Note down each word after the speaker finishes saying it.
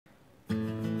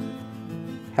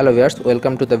Hello viewers,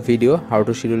 welcome to the video how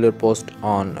to schedule your post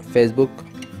on Facebook.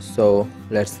 So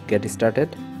let's get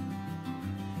started.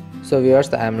 So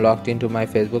viewers, I am logged into my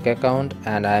Facebook account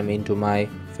and I am into my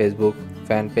Facebook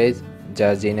fan page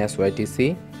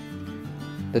jgytcv.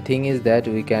 The thing is that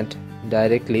we can't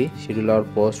directly schedule our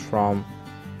post from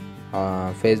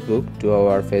Facebook to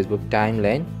our Facebook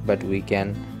timeline, but we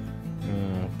can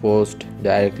post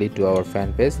directly to our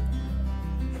fan page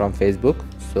from Facebook.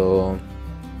 So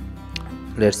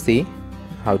let's see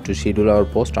how to schedule our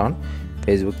post on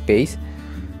Facebook page.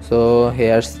 So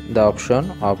here's the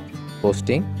option of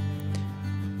posting.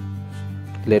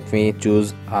 Let me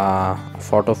choose a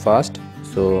photo first.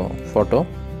 So photo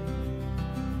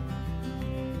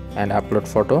and upload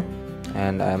photo,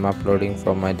 and I'm uploading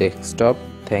from my desktop.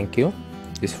 Thank you,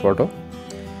 this photo,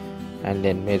 and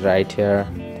let me write here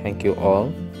thank you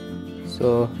all.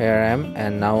 So here I am,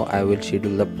 and now I will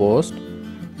schedule the post.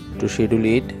 To schedule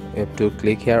it, we have to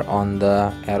click here on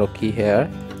the arrow key here,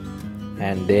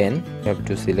 and then you have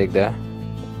to select the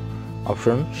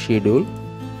option schedule,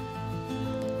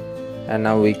 and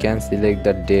now we can select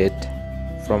the date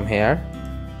from here,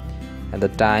 and the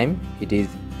time it is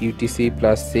UTC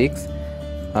 +6.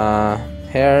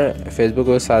 Here Facebook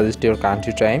will suggest your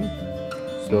country time,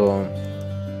 so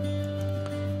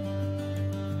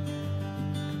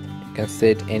you can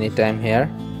set any time here.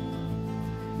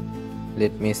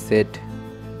 Let me set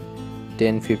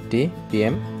 10:50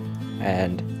 PM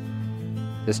and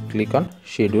just click on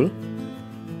schedule.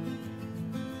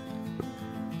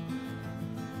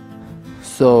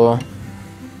 So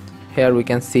here we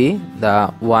can see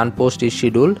the one post is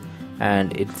scheduled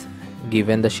and it's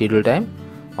given the schedule time.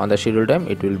 On the schedule time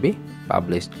it will be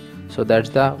published. So that's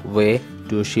the way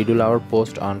to schedule our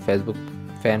post on Facebook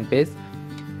fan page.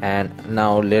 And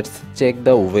now let's check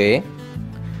the way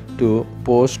to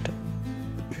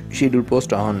schedule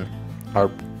post on our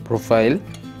profile.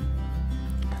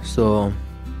 So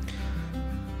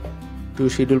to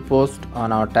schedule post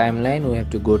on our timeline, we have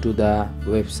to go to the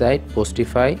website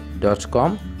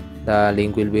postify.com. the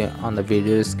link will be on the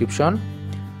video description.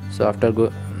 So after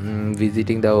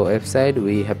visiting the website,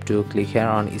 we have to click here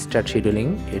on start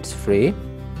scheduling. It's free.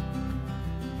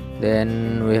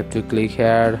 Then we have to click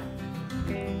here.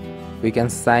 We can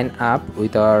sign up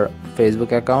with our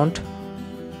Facebook account.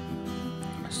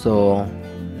 So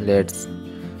let's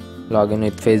log in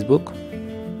with Facebook.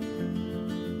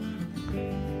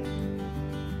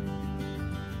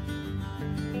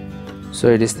 So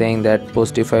it is saying that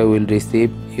Postify will receive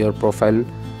your profile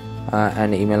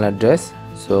and email address.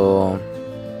 So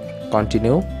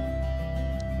continue,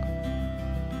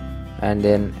 and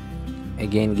then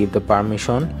again give the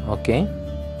permission. Okay.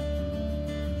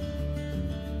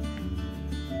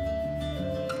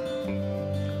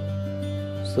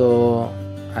 So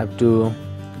I have to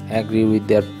agree with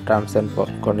their terms and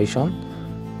conditions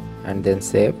and then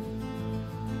save.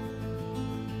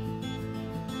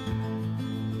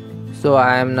 So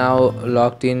I am now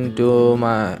logged into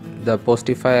the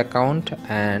Postify account,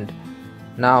 and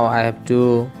now I have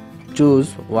to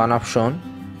choose one option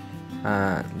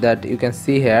that you can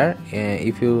see here.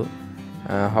 If you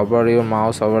hover your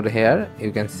mouse over here,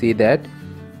 you can see that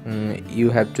you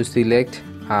have to select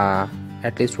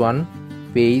at least one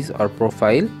page or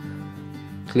profile.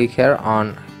 Click here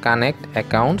on connect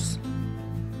accounts.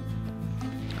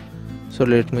 So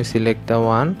let me select the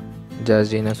one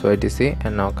jgytcv,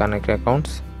 and now connect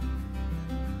accounts.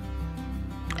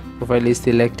 Profile is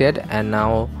selected, and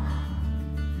now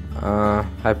I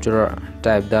have to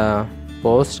type the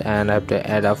post and I have to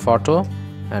add a photo,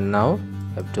 and now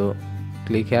I have to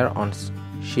click here on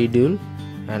schedule,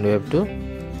 and we have to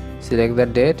select the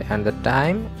date and the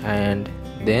time, and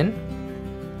then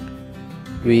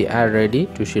we are ready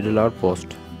to schedule our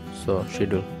post. So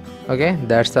schedule. Okay,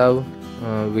 that's how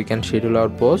we can schedule our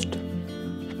post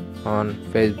on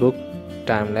Facebook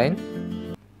timeline.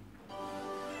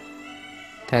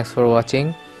 Thanks for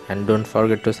watching, and don't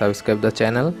forget to subscribe the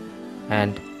channel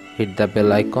and hit the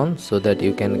bell icon so that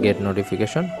you can get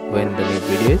notification when the new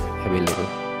video is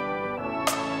available.